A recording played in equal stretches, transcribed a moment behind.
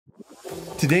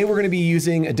Today we're going to be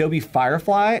using Adobe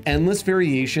Firefly, endless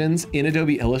variations in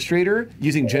Adobe Illustrator,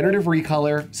 using Generative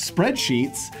Recolor,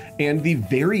 spreadsheets, and the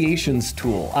variations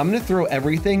tool. I'm going to throw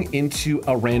everything into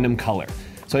a random color.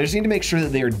 So I just need to make sure that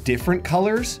they are different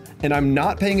colors, and I'm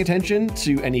not paying attention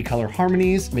to any color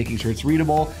harmonies, making sure it's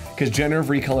readable, because Generative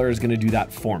Recolor is going to do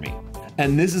that for me.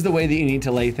 And this is the way that you need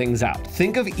to lay things out.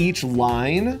 Think of each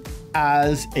line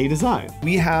as a design.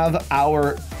 We have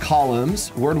our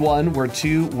columns, word 1, word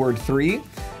 2, word 3,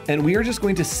 and we are just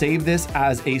going to save this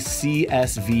as a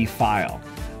CSV file.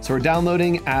 So we're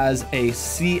downloading as a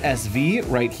CSV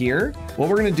right here. What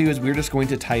we're gonna do is we're just going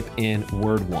to type in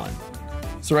word 1.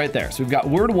 So right there, so we've got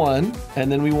word 1,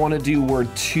 and then we wanna do word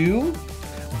 2,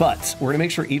 but we're gonna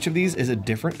make sure each of these is a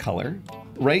different color.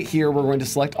 Right here, we're going to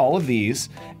select all of these,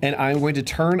 and I'm going to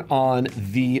turn on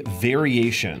the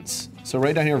variations. So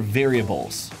right down here,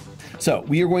 variables. So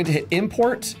we are going to hit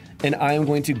import, and I am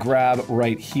going to grab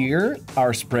right here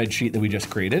our spreadsheet that we just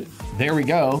created. There we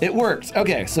go, it worked.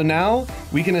 Okay, so now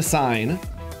we can assign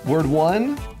word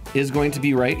 1 is going to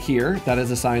be right here. That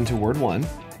is assigned to word 1.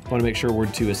 I wanna make sure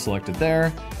word 2 is selected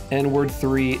there, and word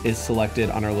 3 is selected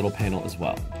on our little panel as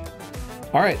well.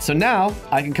 All right, so now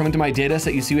I can come into my data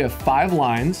set. You see we have 5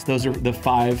 lines. Those are the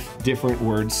 5 different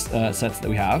words sets that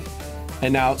we have.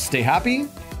 And now stay happy,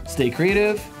 stay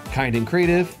creative, kind and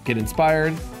creative, get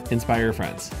inspired, inspire your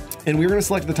friends. And we're gonna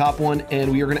select the top one,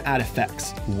 and we are gonna add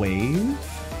effects. Wave,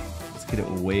 let's get it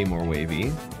way more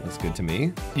wavy. That's good to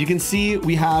me. You can see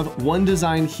we have one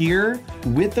design here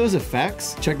with those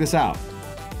effects. Check this out.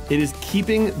 It is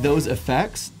keeping those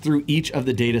effects through each of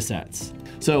the data sets.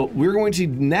 So we're going to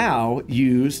now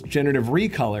use Generative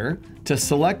Recolor to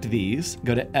select these.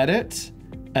 Go to Edit,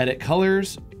 Edit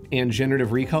Colors, and Generative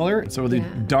Recolor. So we'll do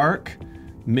dark,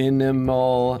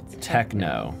 minimal,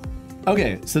 techno.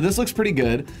 Okay, so this looks pretty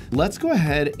good. Let's go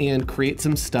ahead and create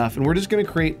some stuff, and we're just gonna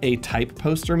create a type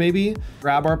poster maybe.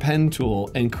 Grab our pen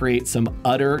tool and create some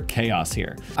utter chaos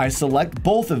here. I select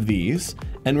both of these,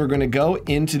 and we're gonna go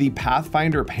into the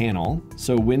Pathfinder panel.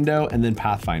 So Window and then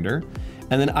Pathfinder.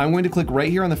 And then I'm going to click right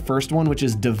here on the first one, which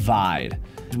is divide.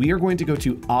 We are going to go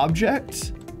to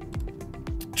Object,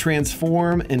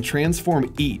 Transform, and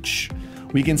Transform Each.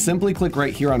 We can simply click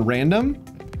right here on Random,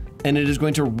 and it is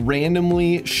going to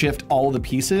randomly shift all the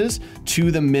pieces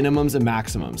to the minimums and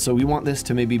maximums. So we want this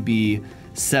to maybe be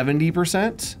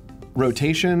 70%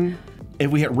 rotation. If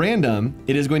we hit random,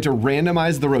 it is going to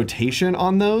randomize the rotation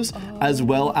on those as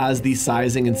well as the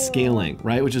sizing and scaling,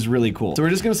 right? Which is really cool. So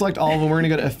we're just gonna select all of them. We're gonna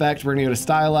go to Effect, we're gonna go to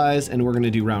Stylize, and we're gonna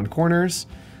do round corners.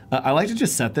 I like to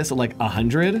just set this at like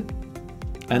 100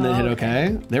 and then hit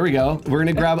okay. There we go. We're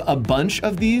gonna grab a bunch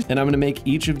of these, and I'm gonna make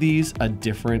each of these a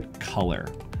different color.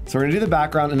 So we're gonna do the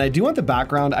background, and I do want the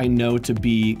background I know to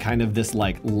be kind of this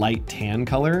like light tan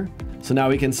color. So now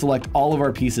we can select all of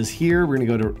our pieces here. We're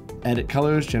gonna go to Edit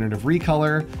Colors, Generative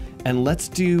Recolor, and let's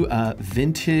do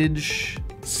Vintage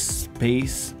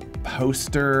Space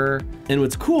Poster. And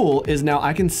what's cool is now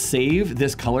I can save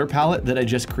this color palette that I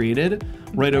just created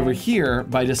right over here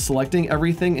by just selecting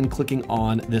everything and clicking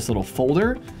on this little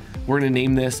folder. We're gonna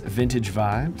name this Vintage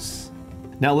Vibes.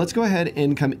 Now let's go ahead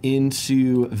and come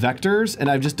into vectors, and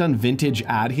I've just done vintage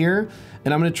add here,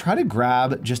 and I'm gonna try to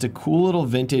grab just a cool little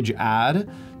vintage add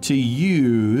to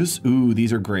use. Ooh,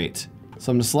 these are great.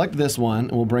 So I'm gonna select this one,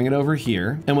 and we'll bring it over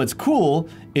here. And what's cool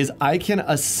is I can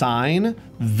assign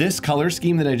this color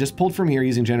scheme that I just pulled from here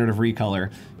using Generative Recolor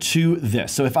to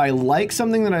this. So if I like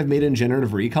something that I've made in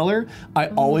Generative Recolor, I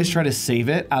always try to save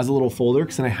it as a little folder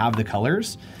because then I have the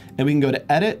colors. And we can go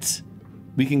to Edit,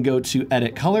 we can go to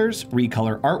Edit Colors,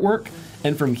 Recolor Artwork,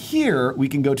 and from here, we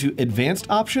can go to Advanced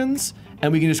Options,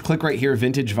 and we can just click right here,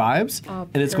 Vintage Vibes,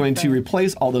 and it's going to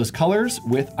replace all those colors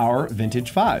with our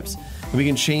Vintage Vibes. And we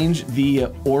can change the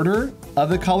order of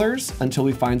the colors until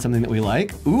we find something that we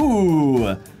like.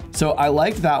 Ooh, so I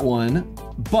liked that one,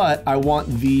 but I want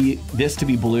this to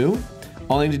be blue.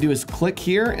 All I need to do is click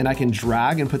here, and I can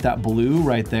drag and put that blue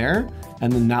right there,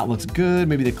 and then that looks good.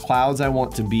 Maybe the clouds I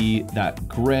want to be that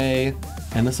gray,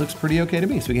 and this looks pretty okay to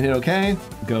me. So we can hit okay,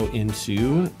 go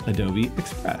into Adobe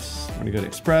Express. I'm gonna go to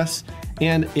Express,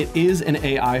 and it is an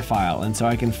AI file, and so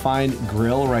I can find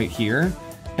Grill right here,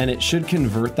 and it should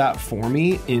convert that for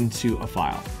me into a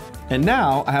file. And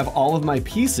now I have all of my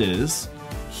pieces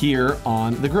here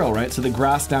on the grill, right? So the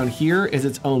grass down here is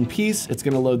its own piece. It's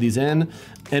gonna load these in,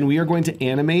 and we are going to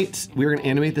animate. We're gonna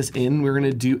animate this in. We're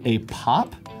gonna do a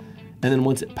pop, and then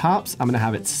once it pops, I'm gonna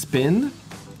have it spin,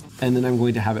 and then I'm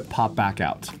going to have it pop back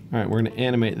out. All right, we're gonna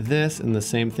animate this, and the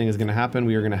same thing is gonna happen.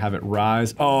 We are gonna have it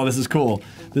rise. Oh, this is cool.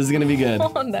 This is gonna be good.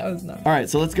 That was nice. All right,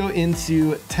 so let's go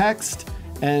into text,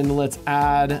 and let's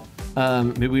add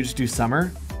Maybe we just do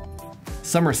summer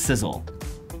sizzle.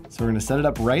 So we're gonna set it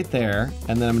up right there,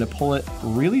 and then I'm gonna pull it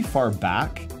really far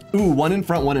back. Ooh, one in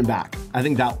front, one in back. I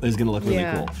think that is gonna look really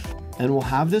cool. And we'll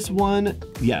have this one,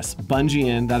 yes, bungee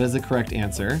in, that is the correct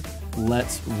answer.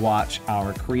 Let's watch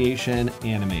our creation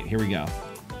animate. Here we go.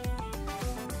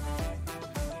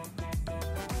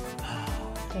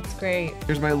 That's great.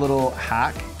 Here's my little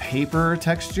hack, paper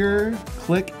texture.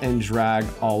 Click and drag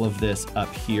all of this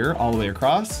up here, all the way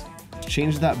across.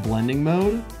 Change that blending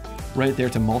mode right there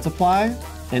to multiply.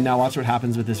 And now watch what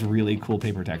happens with this really cool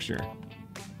paper texture.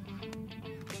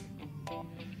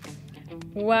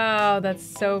 Wow, that's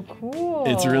so cool.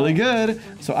 It's really good.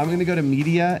 So I'm gonna go to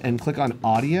media and click on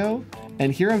audio.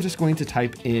 And here I'm just going to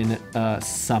type in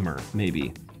summer,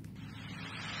 maybe.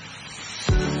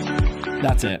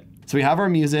 That's it. So we have our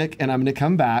music, and I'm gonna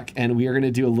come back and we are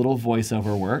gonna do a little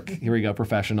voiceover work. Here we go,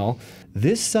 professional.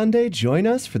 This Sunday, join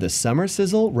us for the summer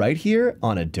sizzle right here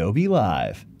on Adobe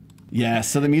Live. Yes,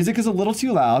 so the music is a little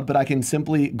too loud, but I can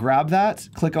simply grab that,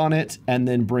 click on it, and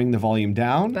then bring the volume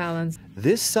down. Balance.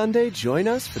 This Sunday, join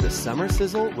us for the summer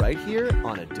sizzle right here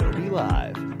on Adobe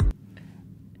Live.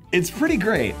 It's pretty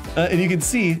great, and you can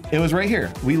see it was right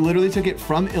here. We literally took it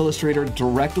from Illustrator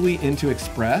directly into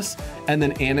Express and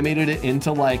then animated it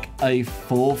into like a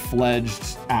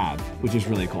full-fledged ad, which is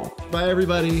really cool. Bye,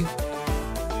 everybody.